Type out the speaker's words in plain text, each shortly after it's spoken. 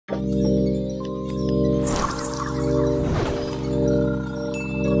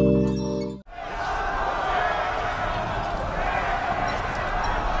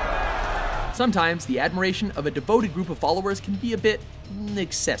Sometimes the admiration of a devoted group of followers can be a bit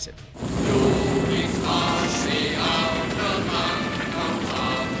excessive.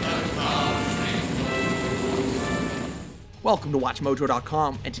 Welcome to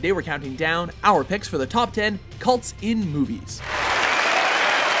WatchMojo.com, and today we're counting down our picks for the top 10 cults in movies.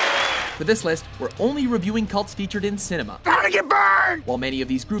 For this list, we're only reviewing cults featured in cinema. Gotta get burned! While many of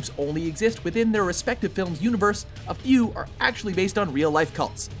these groups only exist within their respective film's universe, a few are actually based on real-life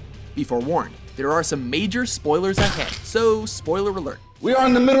cults. Be forewarned, there are some major spoilers ahead, so spoiler alert. We are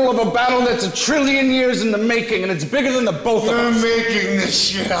in the middle of a battle that's 1 trillion years in the making, and it's bigger than the both of us. You're making this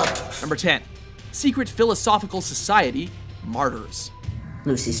shit up. Number 10. Secret Philosophical Society, Martyrs.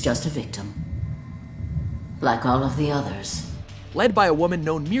 Lucy's just a victim, like all of the others. Led by a woman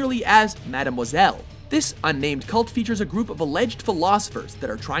known merely as Mademoiselle, this unnamed cult features a group of alleged philosophers that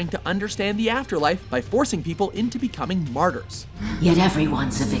are trying to understand the afterlife by forcing people into becoming martyrs. Yet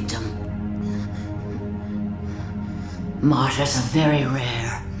everyone's a victim. Martyrs are very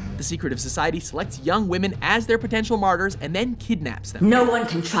rare. The secretive society selects young women as their potential martyrs and then kidnaps them. No one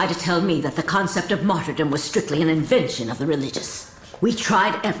can try to tell me that the concept of martyrdom was strictly an invention of the religious. We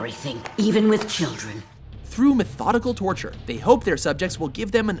tried everything, even with children. Through methodical torture, they hope their subjects will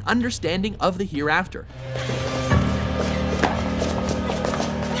give them an understanding of the hereafter.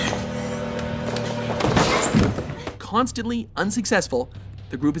 Constantly unsuccessful,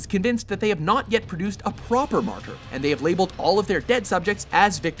 the group is convinced that they have not yet produced a proper martyr, and they have labeled all of their dead subjects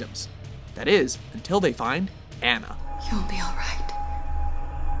as victims. That is, until they find Anna. You'll be all right.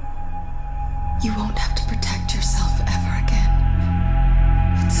 You won't have to protect yourself ever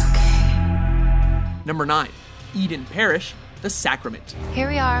again. It's okay. Number 9. Eden Parish, The Sacrament. Here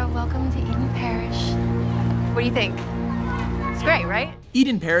we are, welcome to Eden Parish. What do you think? It's great, right?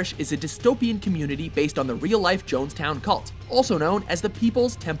 Eden Parish is a dystopian community based on the real-life Jonestown cult, also known as the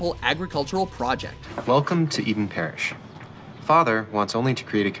People's Temple Agricultural Project. Welcome to Eden Parish. Father wants only to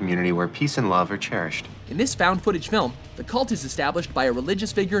create a community where peace and love are cherished. In this found footage film, the cult is established by a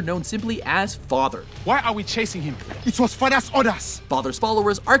religious figure known simply as Father. Why are we chasing him? It was Father's orders. Father's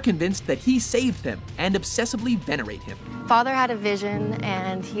followers are convinced that he saved them and obsessively venerate him. Father had a vision,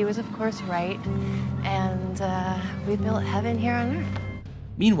 and he was, of course, right. And we built heaven here on earth.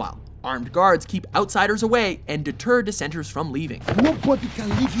 Meanwhile, armed guards keep outsiders away and deter dissenters from leaving. Nobody can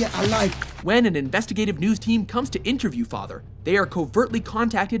live here alive. When an investigative news team comes to interview Father, they are covertly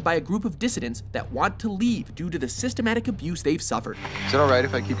contacted by a group of dissidents that want to leave due to the systematic abuse they've suffered. Is it all right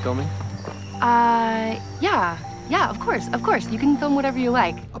if I keep filming? Yeah, of course. You can film whatever you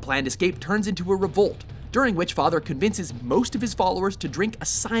like. A planned escape turns into a revolt, during which Father convinces most of his followers to drink a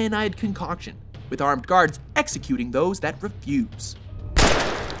cyanide concoction, with armed guards executing those that refuse.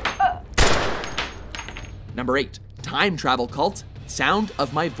 Number 8. Time travel cult, Sound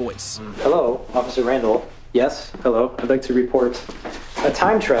of My Voice. Hello, Officer Randall. Yes, hello. I'd like to report a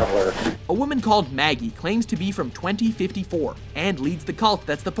time traveler. A woman called Maggie claims to be from 2054 and leads the cult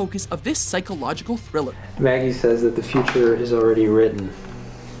that's the focus of this psychological thriller. Maggie says that the future is already written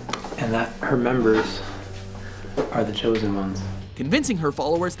and that her members are the chosen ones. Convincing her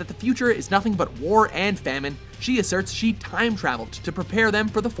followers that the future is nothing but war and famine, she asserts she time traveled to prepare them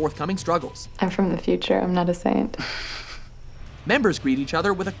for the forthcoming struggles. I'm from the future, I'm not a saint. Members greet each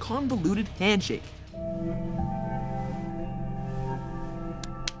other with a convoluted handshake.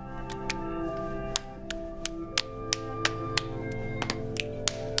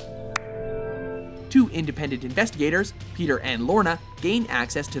 Two independent investigators, Peter and Lorna, gain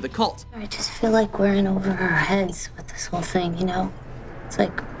access to the cult. I just feel like we're in over our heads with this whole thing, you know? It's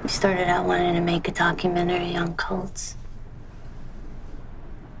like we started out wanting to make a documentary on cults.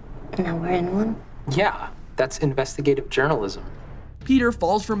 And now we're in one? Yeah, that's investigative journalism. Peter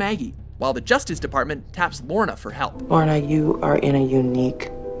falls for Maggie, while the Justice Department taps Lorna for help. Lorna, you are in a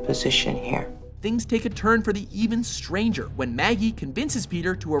unique position here. Things take a turn for the even stranger when Maggie convinces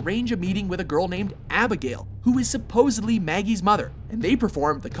Peter to arrange a meeting with a girl named Abigail, who is supposedly Maggie's mother, and they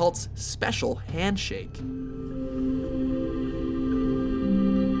perform the cult's special handshake.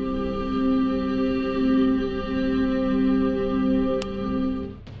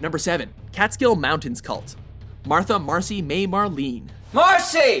 Number 7. Catskill Mountains Cult. Martha Marcy May Marlene.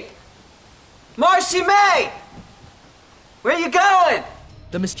 Marcy! Marcy May! Where you going?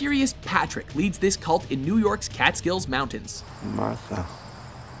 The mysterious Patrick leads this cult in New York's Catskills Mountains. Martha.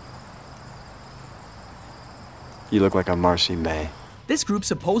 You look like a Marcy May. This group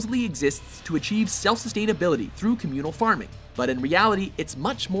supposedly exists to achieve self-sustainability through communal farming, but in reality, it's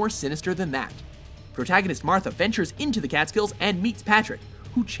much more sinister than that. Protagonist Martha ventures into the Catskills and meets Patrick,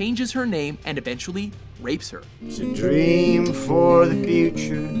 who changes her name and eventually rapes her. It's a dream for the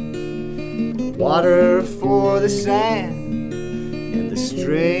future. water for the sand, and the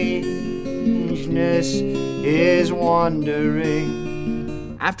strangeness is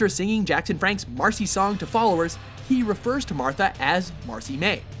wandering. After singing Jackson Frank's Marcy song to followers, he refers to Martha as Marcy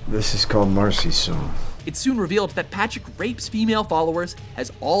May. This is called Marcy's song. It's soon revealed that Patrick rapes female followers,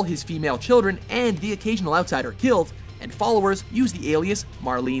 has all his female children and the occasional outsider killed, and followers use the alias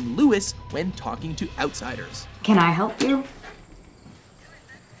Marlene Lewis when talking to outsiders. Can I help you?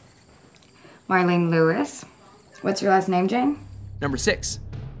 Marlene Lewis. What's your last name, Jane? Number 6.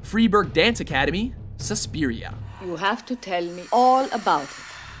 Freiburg Dance Academy, Suspiria. You have to tell me all about it.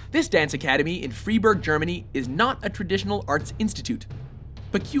 This dance academy in Freiburg, Germany is not a traditional arts institute.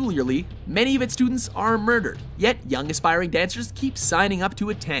 Peculiarly, many of its students are murdered, yet young aspiring dancers keep signing up to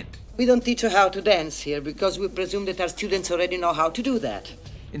attend. We don't teach you how to dance here because we presume that our students already know how to do that.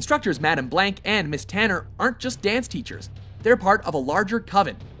 Instructors Madam Blank and Miss Tanner aren't just dance teachers. They're part of a larger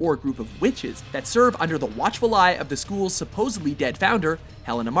coven, or group of witches, that serve under the watchful eye of the school's supposedly dead founder,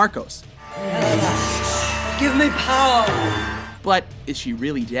 Helena Marcos. Give me power! But is she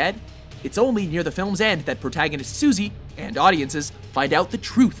really dead? It's only near the film's end that protagonist Susie and audiences find out the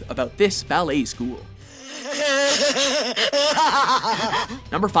truth about this ballet school.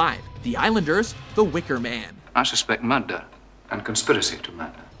 Number 5. The Islanders, The Wicker Man. I suspect murder and conspiracy to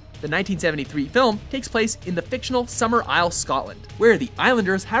murder. The 1973 film takes place in the fictional Summer Isle, Scotland, where the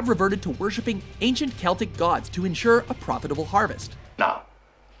Islanders have reverted to worshipping ancient Celtic gods to ensure a profitable harvest. Now,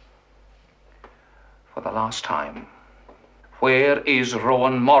 for the last time, where is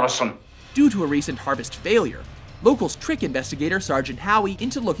Rowan Morrison? Due to a recent harvest failure, locals trick investigator Sergeant Howie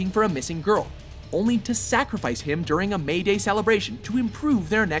into looking for a missing girl, only to sacrifice him during a May Day celebration to improve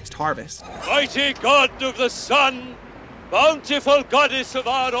their next harvest. Mighty God of the sun, bountiful goddess of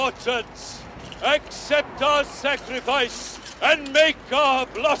our orchards, accept our sacrifice and make our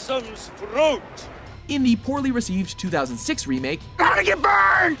blossoms fruit. In the poorly received 2006 remake, Gotta get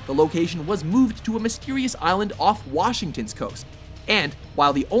burned! The location was moved to a mysterious island off Washington's coast. And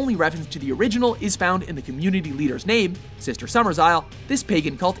while the only reference to the original is found in the community leader's name, Sister Summer's Isle, this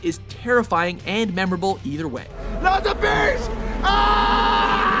pagan cult is terrifying and memorable either way. Not the beast!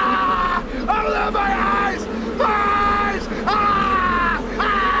 Ah! Open my eyes! My eyes! Ah!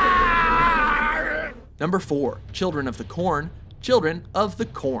 Ah! Number 4. Children of the Corn, Children of the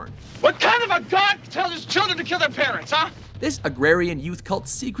Corn. What kind of a god tells his children to kill their parents, huh? This agrarian youth cult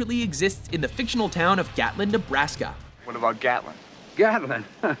secretly exists in the fictional town of Gatlin, Nebraska. What about Gatlin? Gatlin?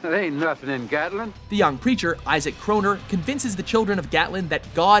 There ain't nothing in Gatlin. The young preacher, Isaac Kroner, convinces the children of Gatlin that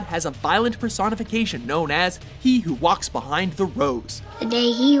God has a violent personification known as He Who Walks Behind the Rose. The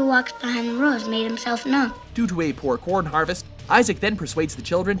day he who walks behind the rose made himself known. Due to a poor corn harvest, Isaac then persuades the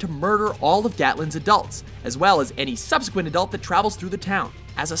children to murder all of Gatlin's adults, as well as any subsequent adult that travels through the town,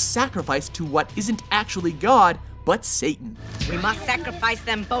 as a sacrifice to what isn't actually God, but Satan. We must sacrifice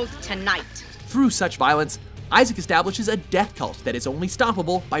them both tonight. Through such violence, Isaac establishes a death cult that is only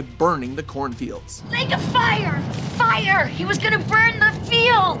stoppable by burning the cornfields. Lake of fire! Fire! He was gonna burn the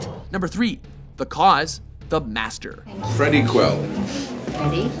field! Number 3. The Cause, The Master. Freddie Quell.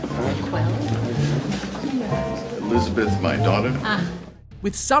 Freddie? Quell? Elizabeth, my daughter.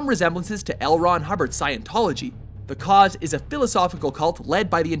 With some resemblances to L. Ron Hubbard's Scientology, The Cause is a philosophical cult led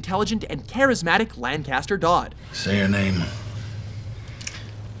by the intelligent and charismatic Lancaster Dodd. Say your name.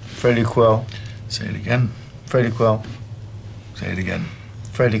 Freddie Quell. Say it again. Freddie Quell. Say it again.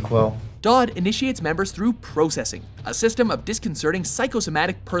 Freddie Quell. Dodd initiates members through processing, a system of disconcerting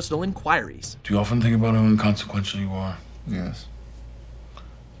psychosomatic personal inquiries. Do you often think about how inconsequential you are? Yes.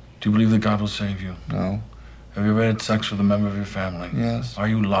 Do you believe that God will save you? No. Have you ever had sex with a member of your family? Yes. Are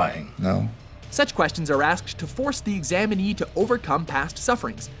you lying? No. Such questions are asked to force the examinee to overcome past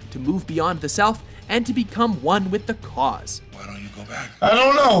sufferings, to move beyond the self, and to become one with the cause. Why don't you go back? I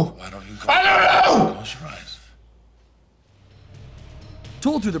don't know. Why don't you go I back? don't know! Close your eyes.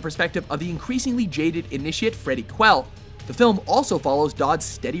 Told through the perspective of the increasingly jaded initiate Freddie Quell, the film also follows Dodd's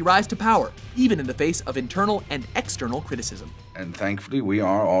steady rise to power, even in the face of internal and external criticism. And thankfully, we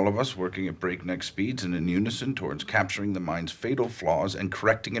are, all of us, working at breakneck speeds and in unison towards capturing the mind's fatal flaws and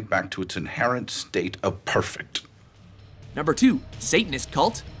correcting it back to its inherent state of perfect. Number 2. Satanist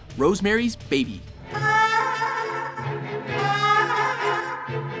cult, Rosemary's Baby.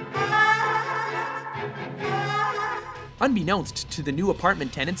 Unbeknownst to the new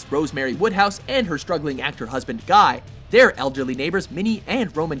apartment tenants Rosemary Woodhouse and her struggling actor husband Guy, their elderly neighbors Minnie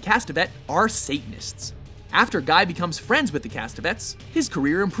and Roman Castevet are Satanists. After Guy becomes friends with the Castevets, his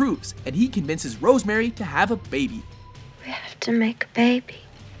career improves and he convinces Rosemary to have a baby. We have to make a baby.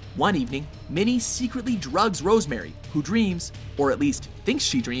 One evening, Minnie secretly drugs Rosemary, who dreams, or at least thinks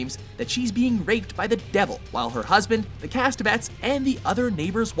she dreams, that she's being raped by the devil while her husband, the Castabets, and the other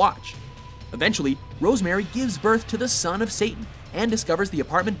neighbors watch. Eventually, Rosemary gives birth to the son of Satan and discovers the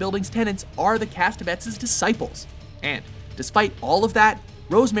apartment building's tenants are the Castabets' disciples. And despite all of that,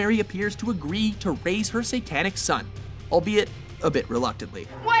 Rosemary appears to agree to raise her satanic son, albeit a bit reluctantly.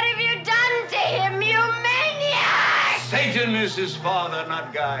 What have you done to him, you maniac? Satan is his father,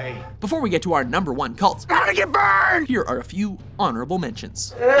 not Guy. Before we get to our number one cult, Gotta get burned! Here are a few honorable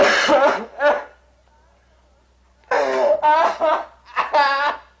mentions.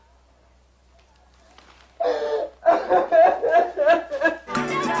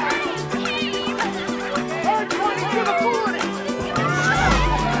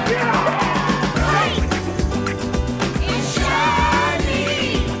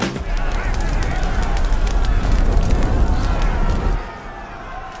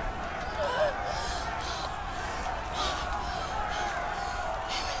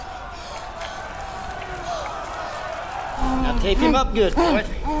 Now tape him up good, boy.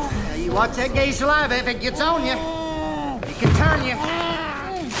 Now you watch that gay saliva. If it gets on you, it can turn you.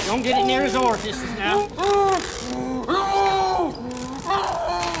 Don't get it near his orifices now.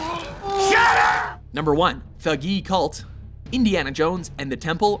 Shut up! Number 1, Thuggee Cult, Indiana Jones and the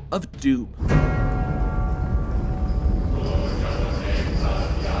Temple of Doom.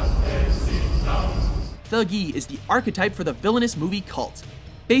 Thuggee is the archetype for the villainous movie cult.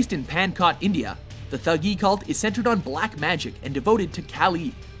 Based in Pankot, India, the Thuggee cult is centered on black magic and devoted to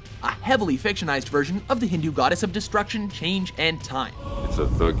Kali, a heavily fictionalized version of the Hindu goddess of destruction, change, and time. It's a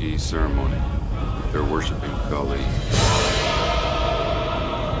Thuggee ceremony. They're worshipping Kali.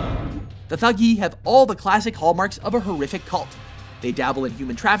 The Thuggee have all the classic hallmarks of a horrific cult. They dabble in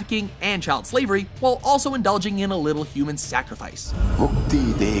human trafficking and child slavery while also indulging in a little human sacrifice.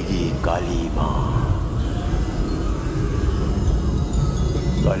 Mukti degi Kali Ma.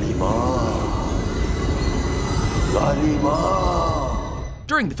 Kali Ma. Kali Ma.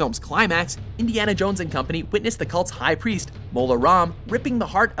 During the film's climax, Indiana Jones and company witness the cult's high priest, Mola Ram, ripping the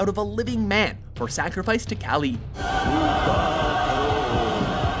heart out of a living man for sacrifice to Kali.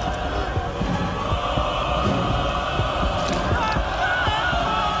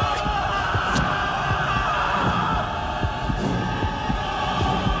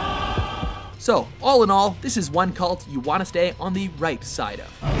 So, all in all, this is one cult you want to stay on the right side of.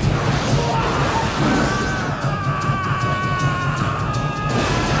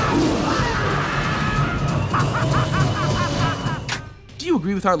 Do you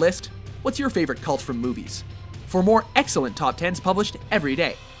agree with our list? What's your favorite cult from movies? For more excellent top 10s published every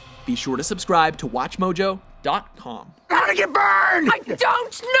day, be sure to subscribe to WatchMojo.com. Gotta get burned! I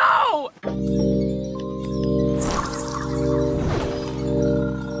don't know!